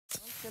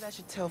Said I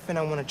should tell Finn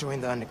I want to join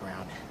the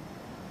Underground.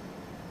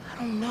 I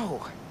don't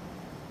know.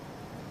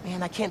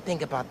 Man, I can't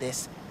think about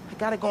this. I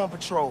gotta go on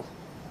patrol.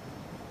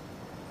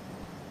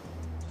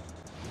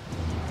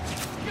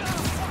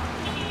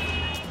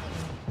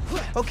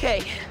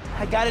 Okay,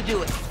 I gotta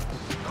do it.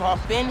 Call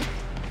Finn,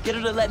 get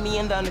her to let me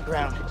in the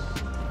Underground.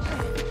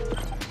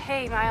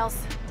 Hey,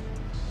 Miles.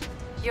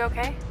 You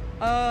okay?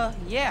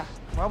 Yeah.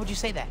 Why would you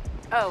say that?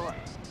 Oh,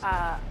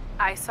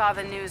 I saw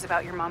the news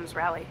about your mom's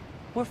rally.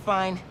 We're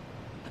fine.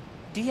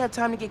 Do you have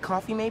time to get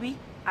coffee, maybe?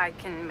 I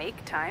can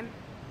make time.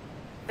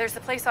 There's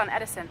a place on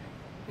Edison,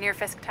 near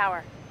Fisk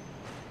Tower.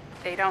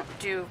 They don't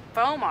do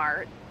foam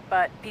art,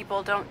 but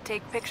people don't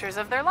take pictures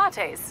of their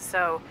lattes,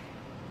 so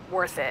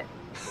worth it.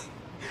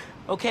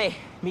 Okay,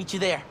 meet you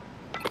there.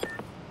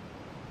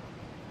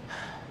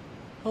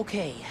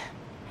 Okay,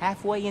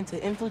 halfway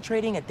into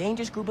infiltrating a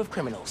dangerous group of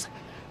criminals.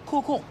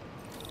 Cool, cool.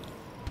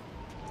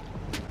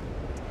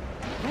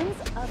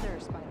 When's other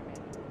Spider-Man?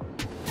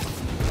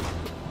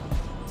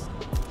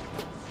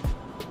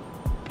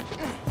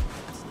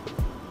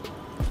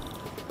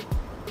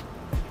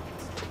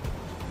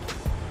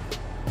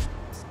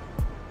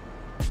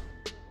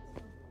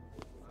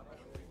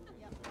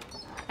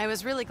 I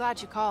was really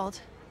glad you called.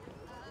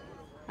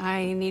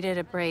 I needed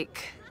a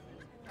break.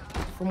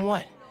 From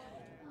what?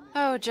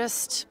 Oh,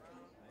 just...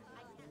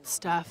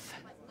 stuff.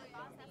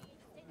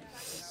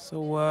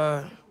 So,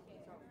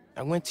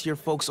 I went to your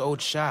folks'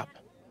 old shop.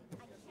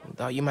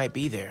 Thought you might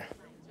be there.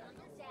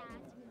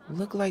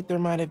 Looked like there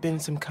might have been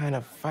some kind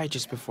of fight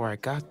just before I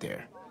got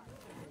there.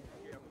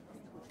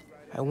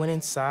 I went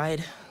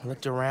inside,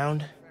 looked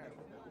around.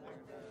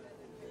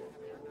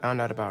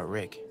 Found out about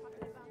Rick.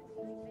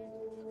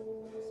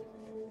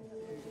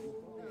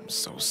 I'm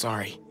so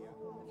sorry.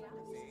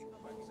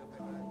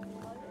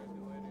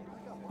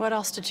 What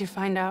else did you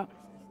find out?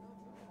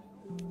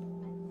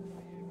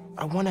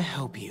 I want to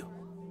help you.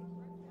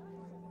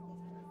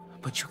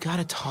 But you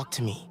gotta talk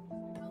to me.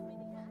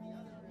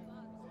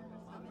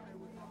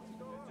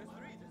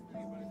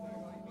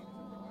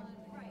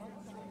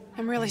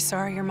 I'm really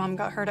sorry your mom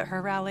got hurt at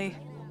her rally.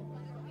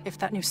 If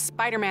that new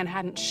Spider-Man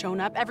hadn't shown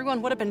up,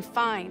 everyone would have been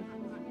fine.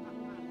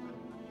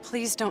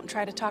 Please don't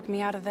try to talk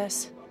me out of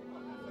this.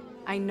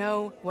 I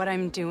know what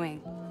I'm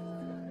doing.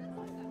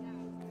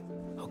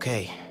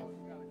 Okay.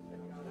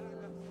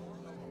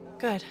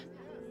 Good.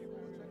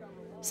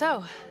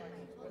 So,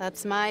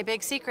 that's my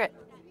big secret.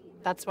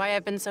 That's why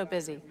I've been so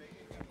busy.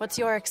 What's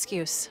your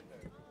excuse?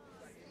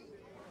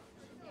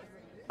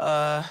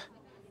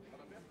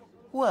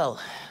 Well,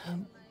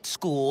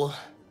 school,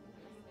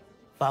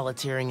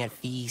 volunteering at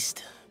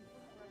Feast.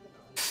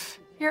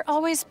 You're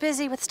always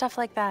busy with stuff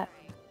like that.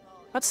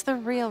 What's the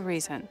real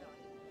reason?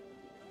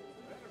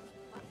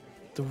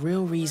 The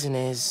real reason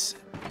is...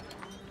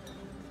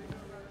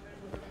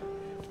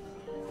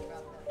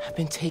 I've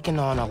been taking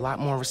on a lot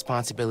more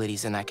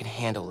responsibilities than I can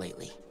handle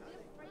lately.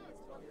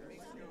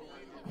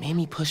 Made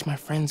me push my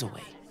friends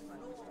away.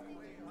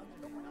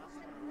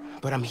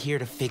 But I'm here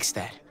to fix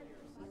that.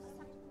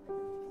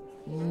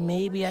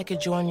 Maybe I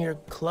could join your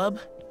club?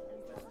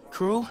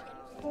 Crew?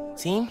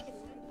 Team?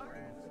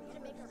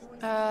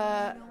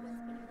 I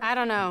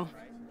don't know.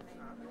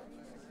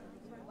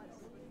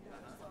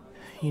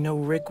 You know,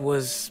 Rick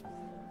was...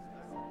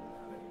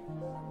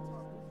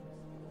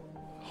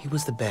 He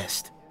was the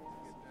best.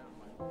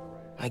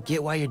 I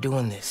get why you're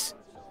doing this.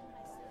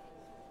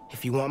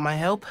 If you want my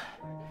help,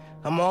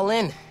 I'm all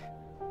in.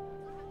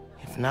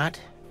 If not,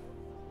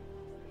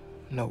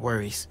 no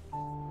worries.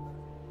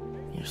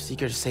 Your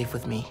secret is safe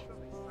with me.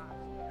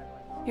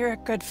 You're a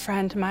good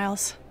friend,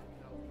 Miles.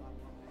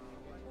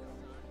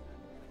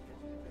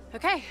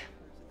 Okay,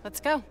 let's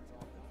go.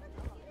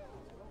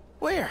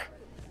 Where?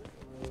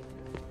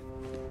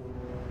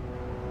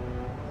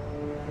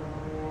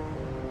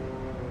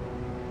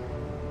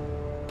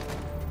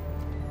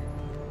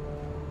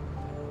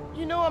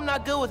 You know I'm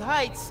not good with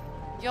heights.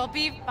 You'll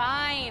be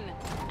fine.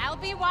 I'll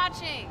be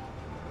watching.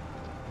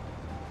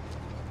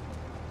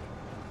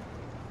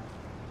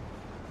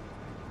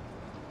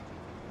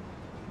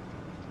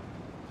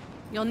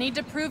 You'll need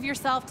to prove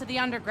yourself to the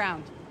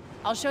Underground.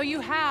 I'll show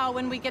you how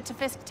when we get to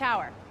Fisk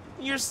Tower.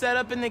 You're set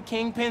up in the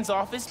Kingpin's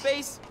office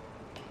space?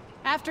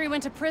 After he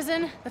went to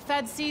prison, the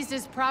feds seized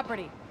his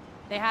property.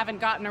 They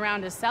haven't gotten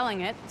around to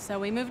selling it, so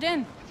we moved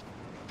in.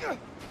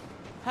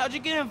 How'd you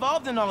get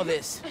involved in all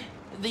this?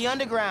 The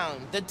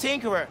Underground, the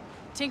Tinkerer.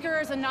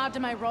 Tinkerer's a nod to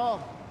my role.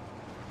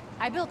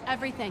 I built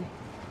everything.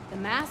 The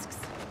masks,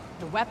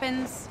 the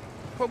weapons.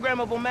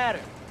 Programmable matter.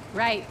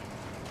 Right.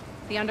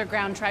 The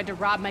Underground tried to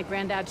rob my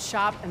granddad's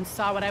shop and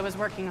saw what I was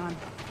working on.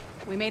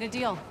 We made a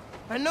deal.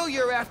 I know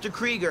you're after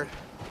Krieger,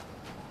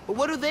 but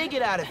what do they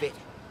get out of it?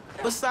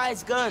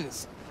 Besides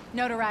guns?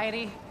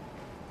 Notoriety.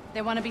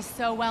 They want to be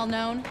so well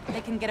known,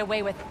 they can get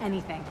away with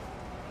anything.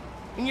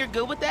 And you're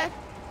good with that?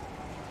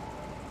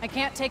 I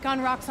can't take on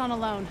Roxxon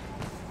alone.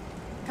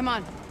 Come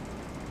on.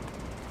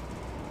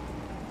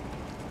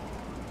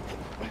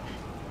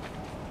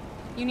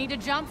 You need to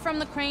jump from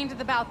the crane to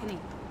the balcony.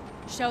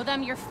 Show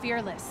them you're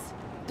fearless.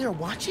 They're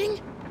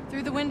watching?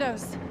 Through the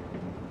windows.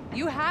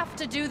 You have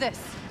to do this.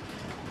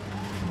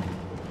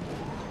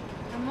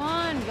 Come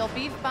on, you'll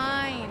be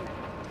fine.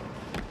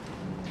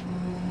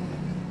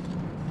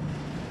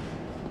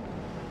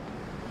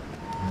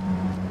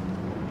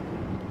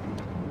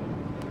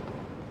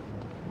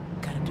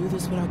 Gotta do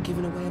this without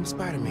giving away I'm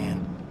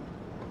Spider-Man.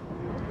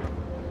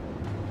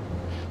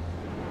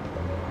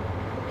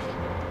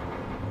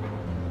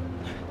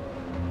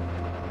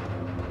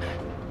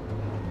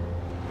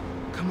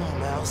 Come on,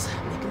 Miles.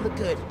 Make it look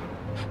good.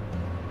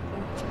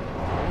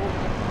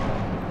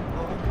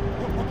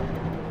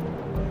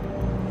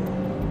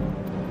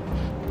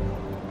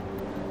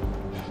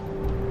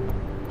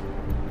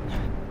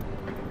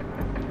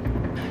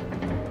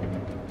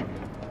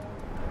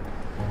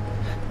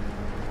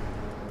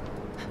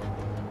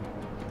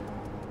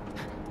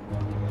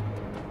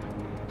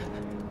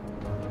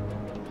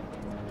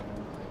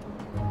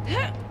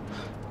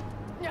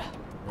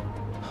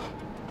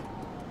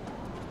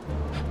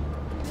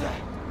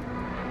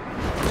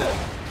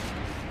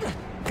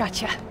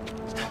 Gotcha.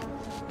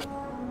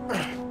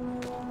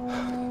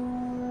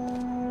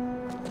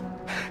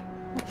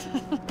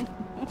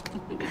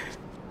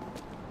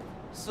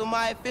 So am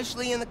I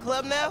officially in the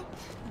club now?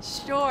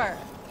 Sure,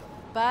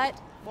 but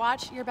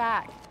watch your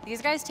back.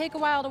 These guys take a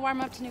while to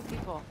warm up to new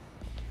people.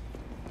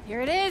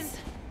 Here it is,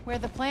 where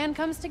the plan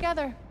comes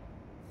together.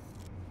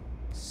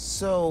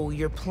 So,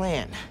 your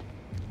plan.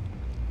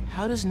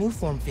 How does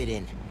Newform fit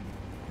in?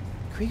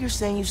 Krieger's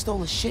saying you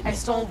stole a I shipment.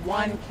 stole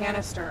one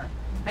canister.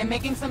 I'm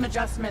making some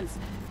adjustments.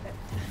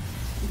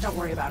 Don't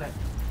worry about it.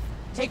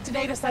 Take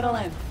today to settle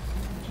in.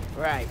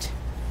 Right.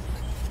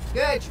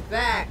 Good, you're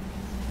back.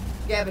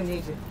 Gavin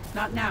needs you.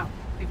 Not now.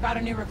 We've got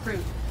a new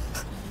recruit.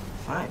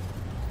 Fine.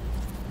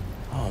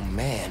 Oh,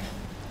 man.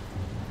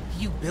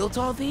 You built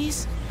all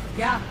these?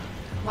 Yeah.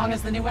 Long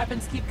as the new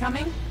weapons keep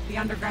coming, the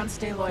underground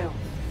stay loyal.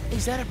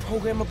 Is that a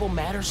programmable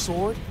matter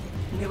sword?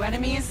 New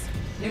enemies,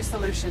 new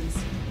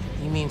solutions.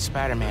 You mean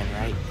Spider-Man,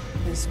 right?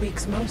 This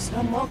week's most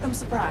unwelcome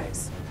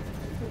surprise.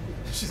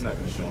 She's not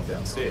gonna show him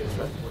downstairs,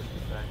 right?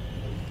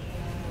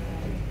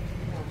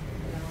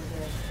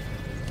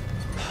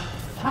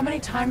 How many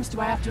times do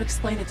I have to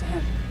explain it to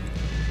him?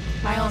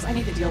 Miles, I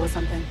need to deal with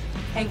something.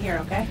 Hang here,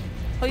 okay?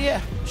 Oh,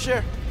 yeah,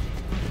 sure.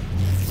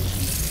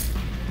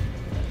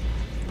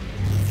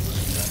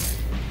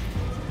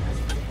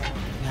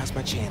 Now's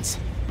my chance.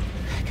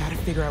 Gotta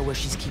figure out where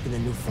she's keeping the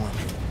new form.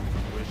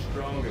 We're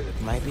stronger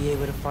than... Might be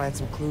able to find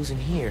some clues in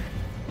here.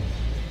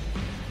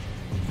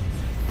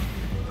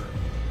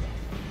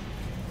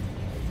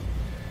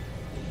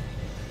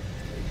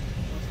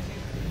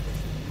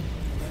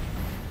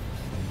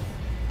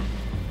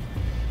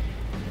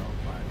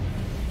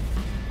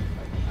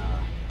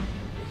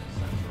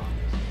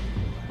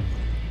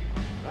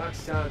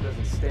 Roxtown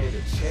doesn't stand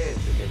a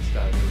chance against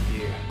our new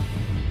gear.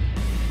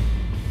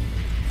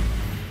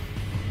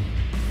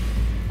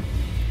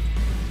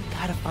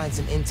 Gotta find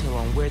some intel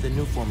on where the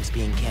new form is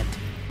being kept.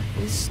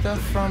 This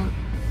stuff from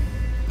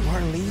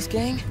Martin Lee's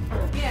gang?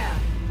 Yeah,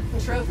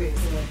 trophies.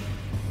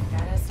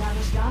 Gotta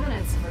establish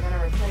dominance if we're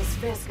gonna replace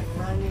Fisk and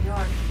run New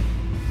York.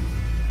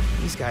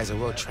 These guys are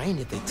well trained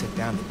if they took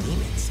down the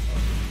demons.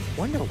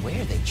 Wonder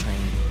where they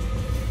trained.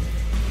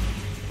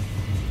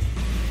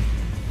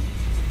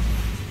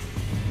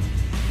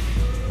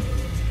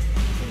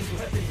 These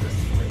weapons are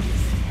slick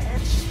as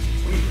hatch.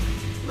 We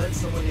let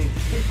someone named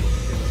Pickle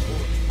get us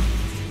more.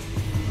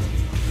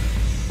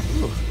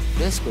 Ooh,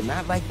 Fisk would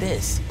not like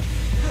this.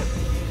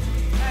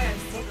 I have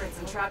secrets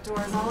and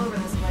trapdoors all over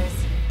this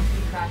place.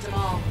 We cracked them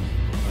all.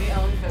 We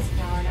own Fisk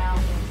Tower now.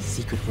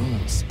 Secret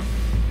rooms.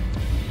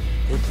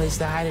 Good place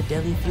to hide a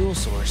deadly fuel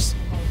source.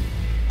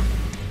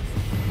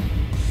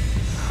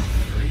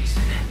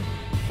 Reason.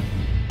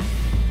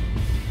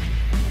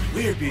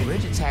 We're being...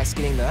 Bridge attack's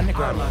getting the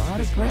underground a lot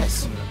of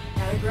press.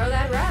 Gotta grow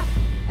that rap.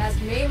 Ask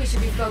me, we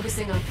should be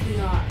focusing on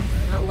PR,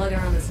 not lugging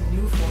around this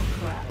new form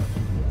crap.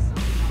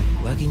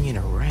 Lugging it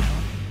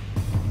around.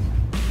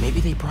 Maybe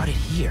they brought it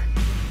here.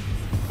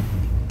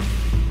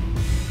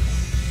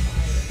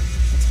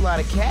 It's a lot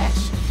of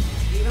cash.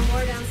 Even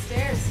more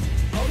downstairs.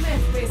 Old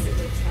man's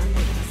basically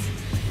funding us,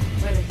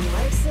 whether he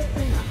likes it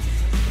or not.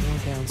 More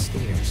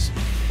downstairs.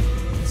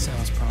 That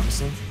sounds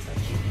promising.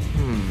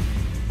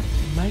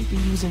 Might be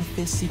using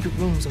Fisk's secret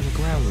rooms on the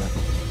ground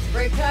level.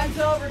 Break time's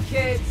over,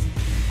 kids.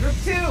 Group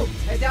 2,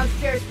 head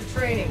downstairs for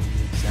training.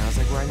 Sounds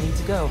like where I need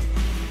to go.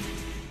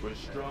 We're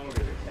stronger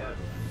than ever.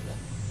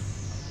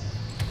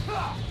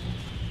 I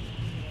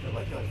feel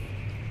like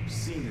I've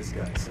seen this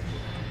guy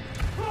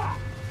somewhere.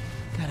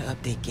 Gotta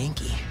update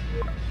Genki.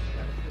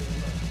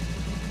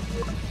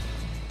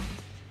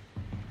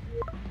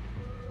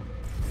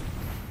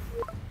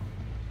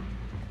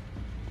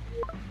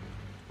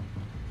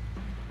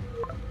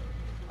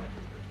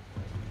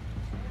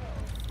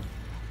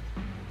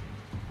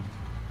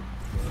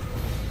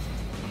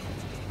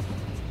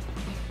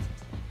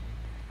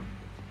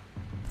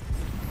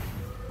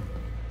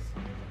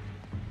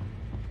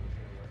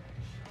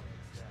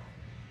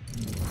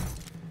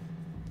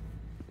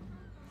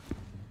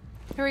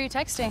 Who are you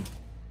texting?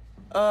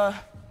 My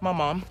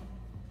mom.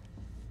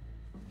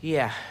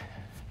 Yeah,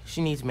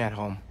 she needs me at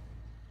home.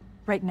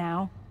 Right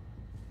now?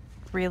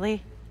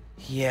 Really?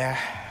 Yeah,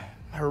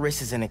 her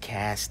wrist is in a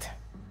cast.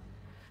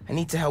 I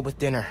need to help with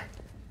dinner.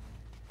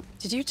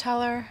 Did you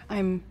tell her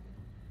I'm...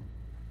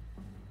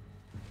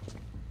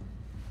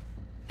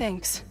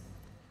 Thanks.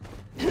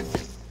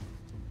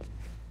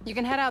 You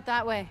can head out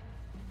that way.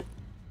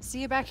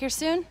 See you back here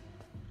soon?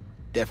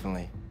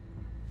 Definitely.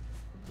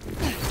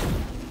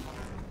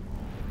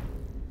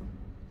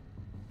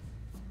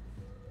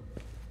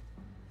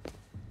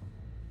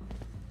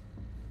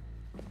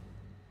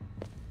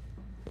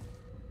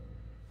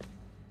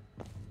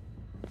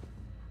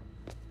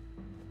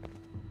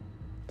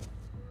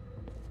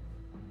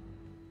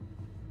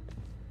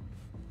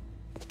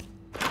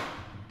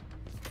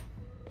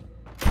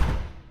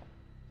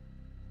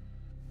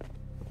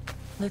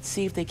 Let's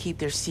see if they keep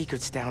their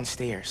secrets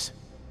downstairs.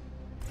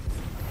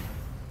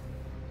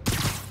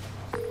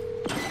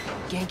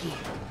 Genki,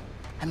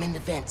 I'm in the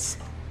vents.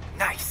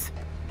 Nice.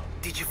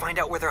 Did you find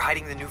out where they're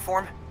hiding the new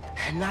form?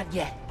 Not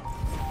yet,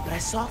 but I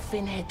saw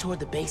Finn head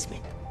toward the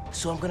basement,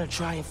 so I'm gonna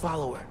try and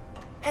follow her.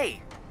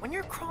 Hey, when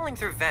you're crawling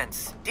through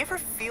vents, do you ever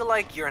feel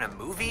like you're in a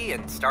movie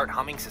and start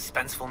humming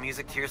suspenseful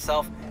music to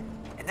yourself?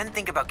 And then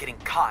think about getting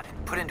caught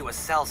and put into a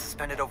cell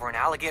suspended over an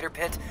alligator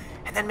pit,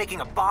 and then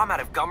making a bomb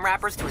out of gum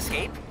wrappers to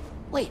escape?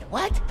 Wait,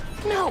 what?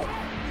 No!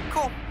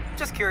 Cool.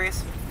 Just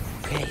curious.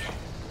 Okay,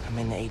 I'm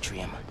in the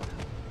atrium.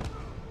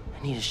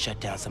 I need to shut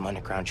down some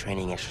underground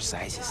training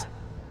exercises.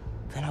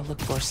 Then I'll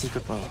look for a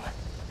secret room.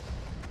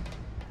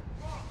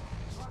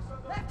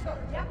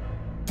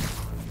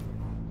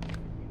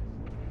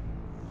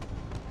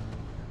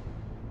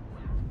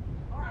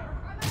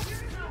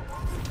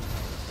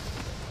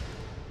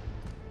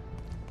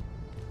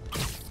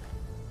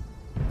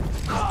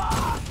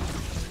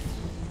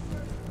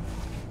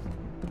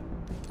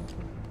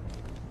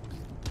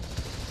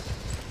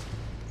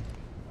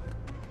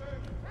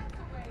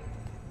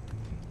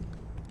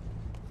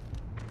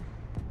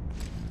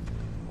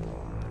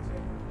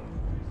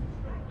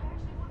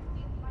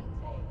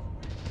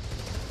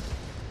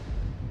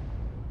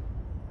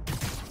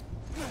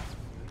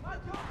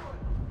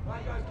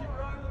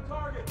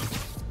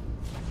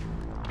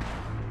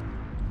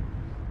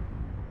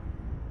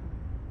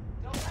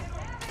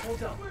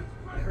 Hold up.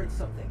 I heard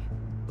something.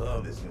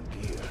 Love this new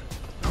gear.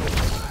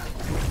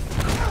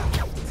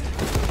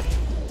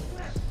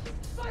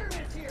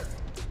 Spider-Man's here!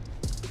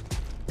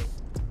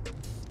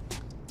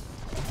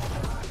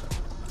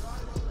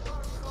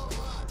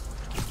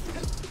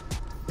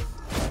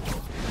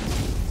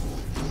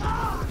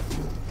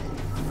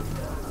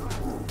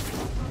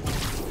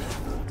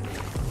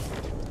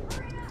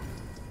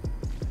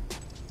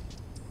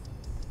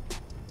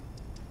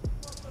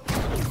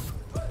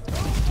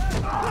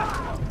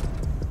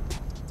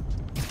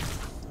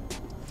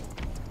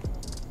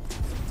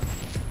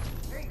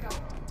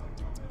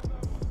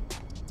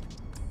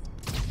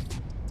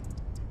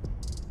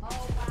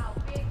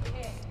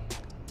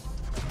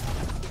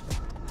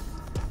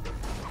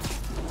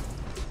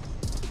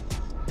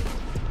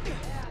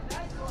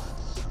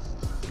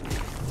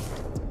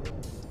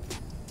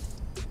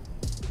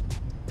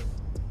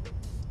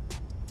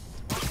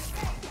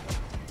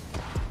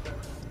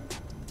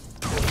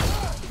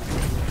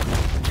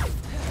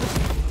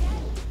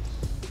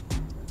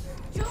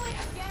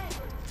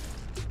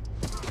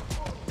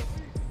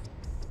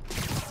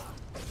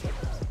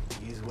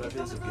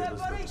 Weapons will give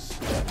us the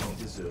respect we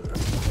deserve.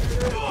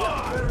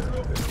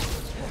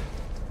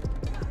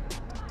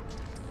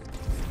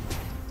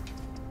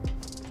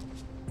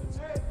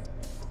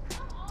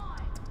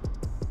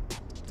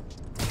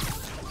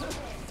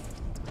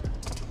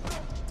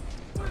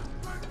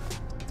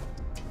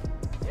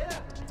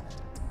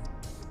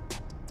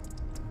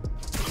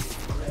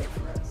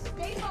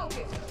 Stay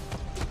focused.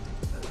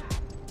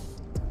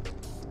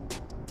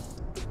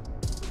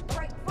 All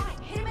right, fine.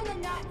 Hit him in the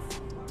nuts.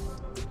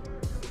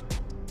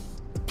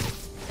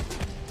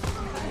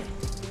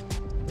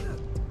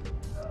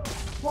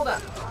 Hold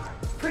up.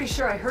 Pretty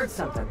sure I heard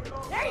something.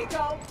 There you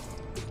go.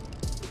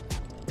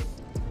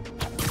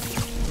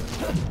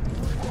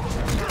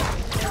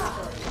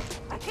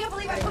 I can't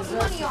believe I put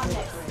money on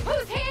this.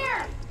 Who's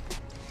here?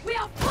 We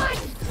have fun.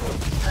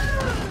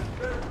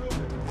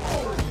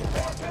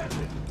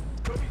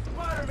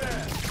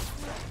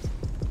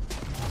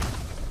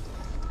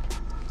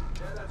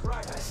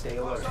 Stay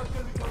alert.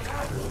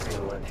 Everyone's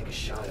gonna want to take a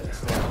shot at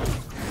us now.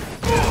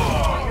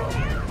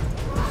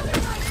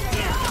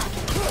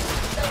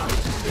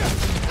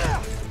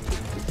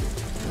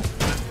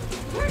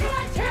 We're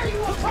gonna tear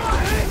you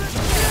apart.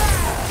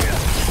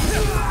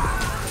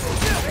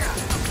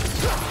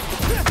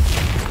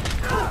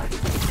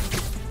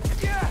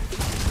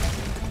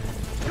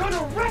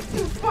 Gonna wreck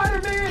you,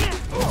 Spider-Man!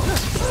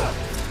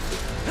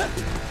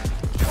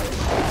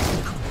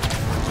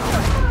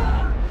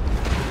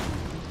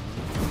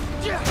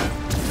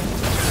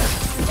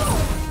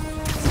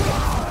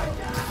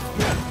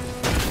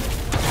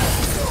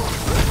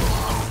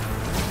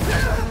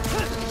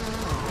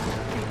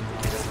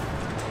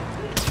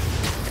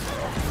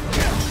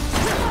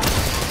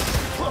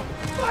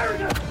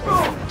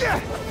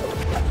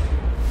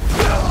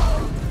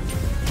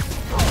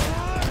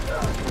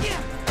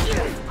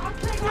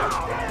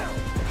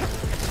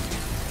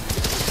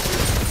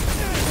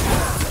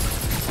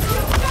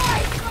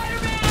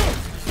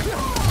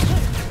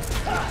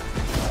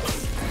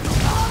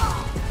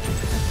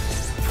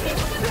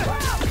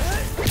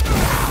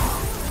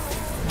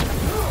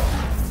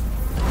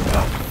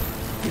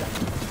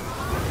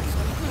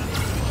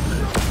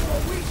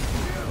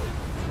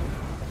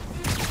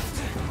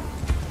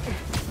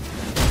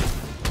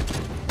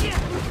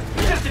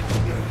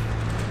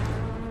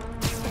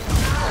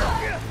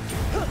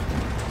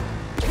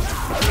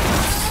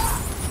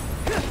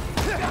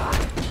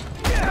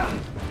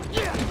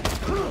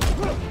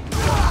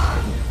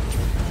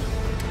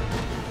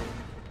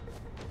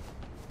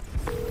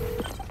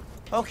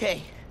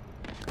 Okay.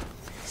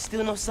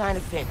 Still no sign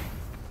of Finn.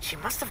 She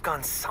must have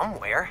gone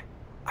somewhere.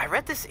 I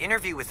read this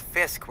interview with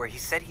Fisk where he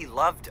said he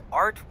loved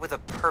art with a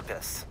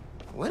purpose.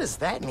 What does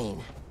that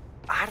mean?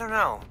 I don't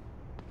know.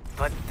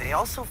 But they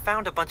also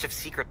found a bunch of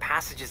secret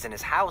passages in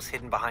his house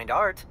hidden behind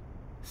art.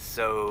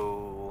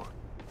 So...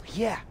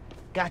 Yeah,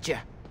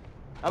 gotcha.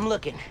 I'm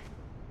looking.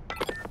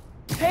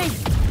 Hey!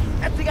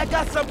 I think I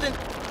got something!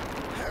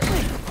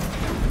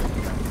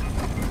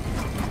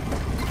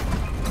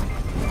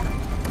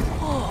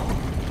 Oh,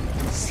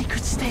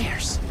 secret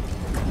stairs.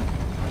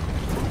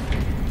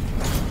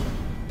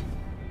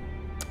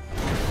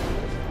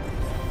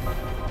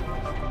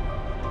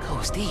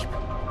 Goes deep.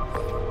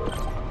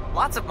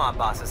 Lots of mob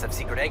bosses have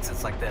secret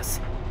exits like this.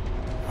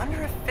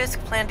 Wonder if Fisk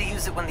planned to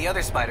use it when the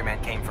other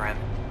Spider-Man came for him.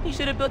 He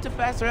should have built a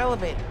faster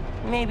elevator.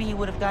 Maybe he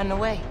would have gotten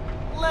away.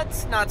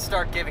 Let's not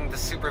start giving the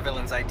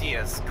supervillains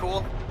ideas,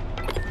 cool?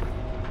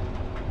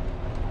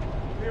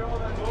 Hear all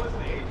that noise in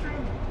the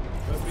atrium?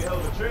 Must be hell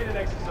of a training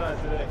exercise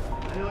today.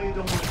 I know you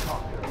don't want to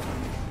talk there.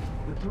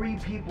 The 3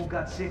 people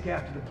got sick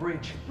after the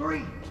bridge.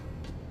 3!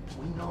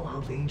 We know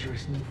how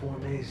dangerous new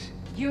form is.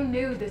 You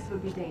knew this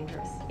would be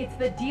dangerous. It's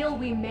the deal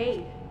we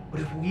made.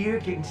 But if we're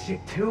getting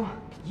sick too?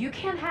 You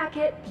can hack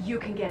it, you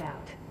can get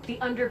out. The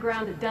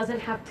underground doesn't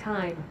have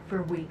time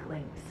for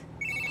weaklings.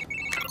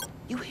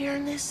 You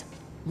hearing this?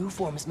 New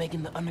form is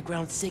making the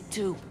underground sick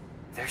too.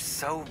 They're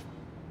so...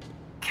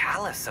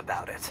 callous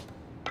about it.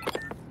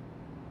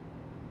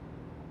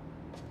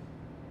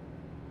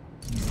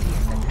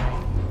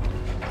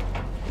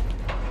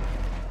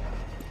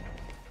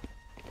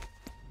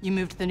 You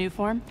moved the new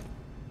form?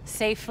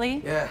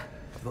 Safely? Yeah,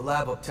 to the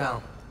lab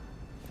uptown.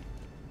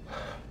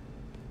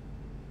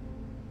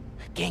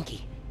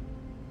 Genki,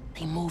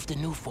 they moved the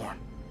new form.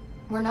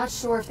 We're not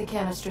sure if the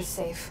canister's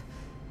safe.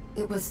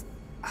 It was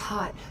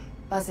hot,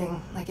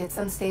 buzzing, like it's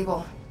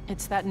unstable.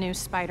 It's that new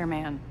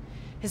Spider-Man.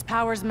 His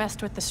powers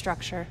messed with the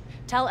structure.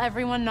 Tell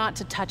everyone not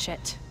to touch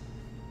it.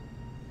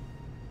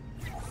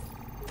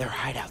 They're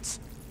hideouts.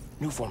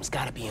 New form's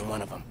gotta be in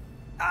one of them.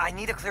 I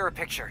need a clearer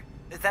picture.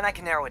 Then I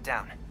can narrow it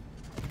down.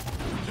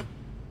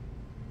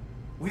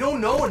 We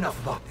don't know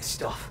enough about this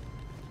stuff.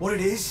 What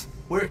it is,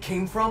 where it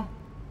came from.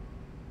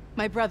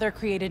 My brother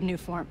created new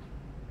form.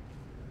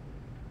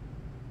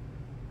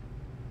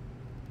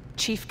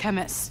 Chief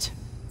chemist.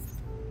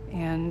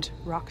 And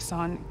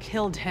Roxxon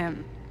killed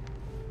him.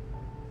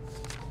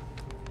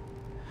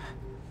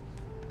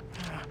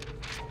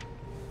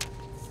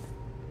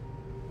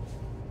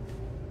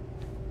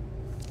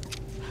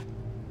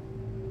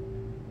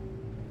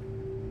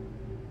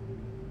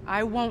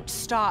 I won't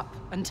stop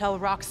until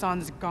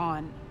Roxxon's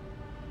gone.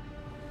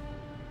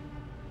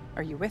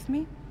 Are you with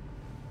me?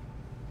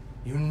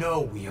 You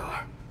know we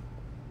are.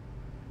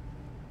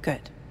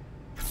 Good.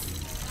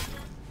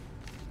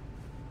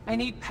 I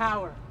need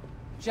power.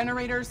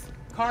 Generators,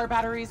 car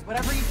batteries,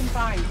 whatever you can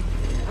find.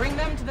 Bring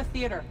them to the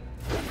theater.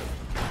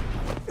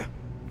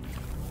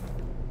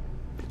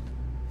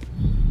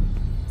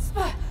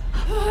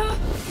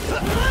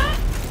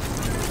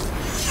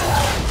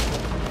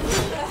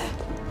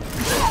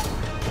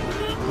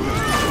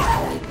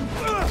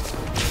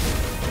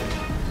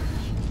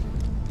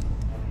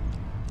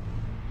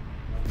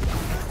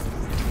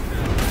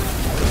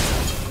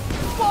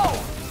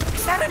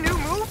 Is that a new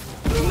move?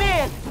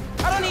 Man,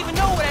 I don't even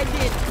know what I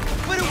did,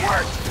 but it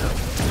worked!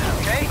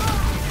 Okay,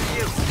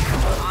 you.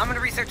 I'm gonna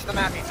research the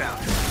map you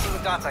found. See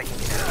what dots I can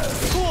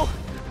get. Cool.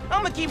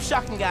 I'm gonna keep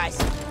shocking guys.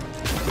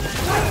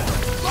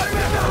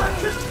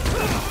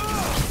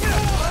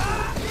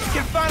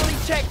 Can finally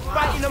check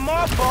fighting the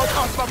mob balls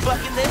off my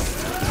bucket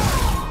list.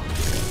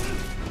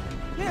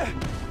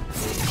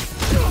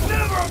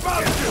 Never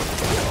about to!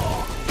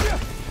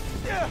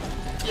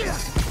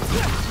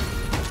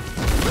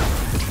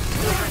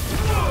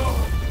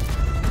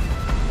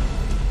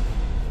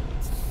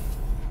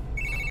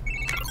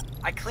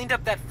 I cleaned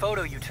up that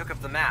photo you took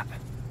of the map.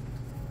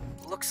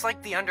 Looks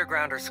like the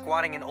underground are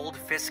squatting in old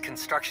Fisk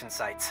construction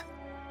sites.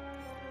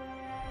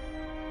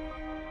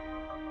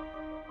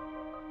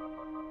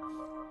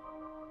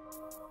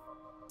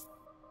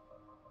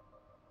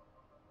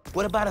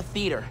 What about a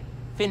theater?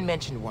 Finn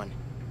mentioned one.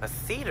 A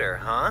theater,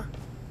 huh?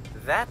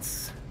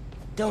 That's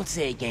Don't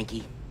say it,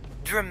 Genki.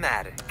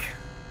 dramatic.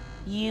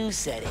 You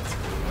said it.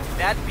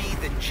 That'd be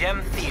the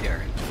Gem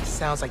Theater.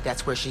 Sounds like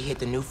that's where she hit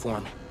the new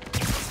form.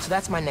 So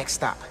that's my next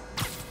stop.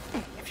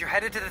 If you're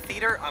headed to the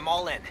theater, I'm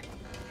all in.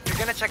 You're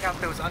gonna check out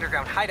those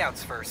underground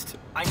hideouts first.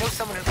 I know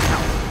someone who can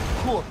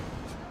help. Cool.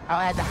 I'll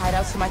add the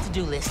hideouts to my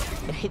to-do list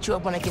and hit you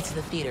up when I get to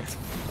the theater.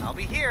 I'll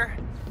be here,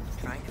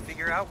 trying to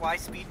figure out why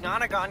Speed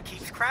Nonagon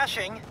keeps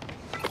crashing.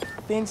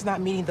 Finn's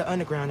not meeting the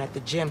underground at the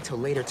gym till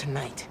later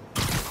tonight.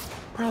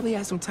 Probably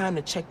has some time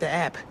to check the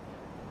app,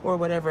 or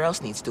whatever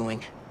else needs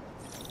doing.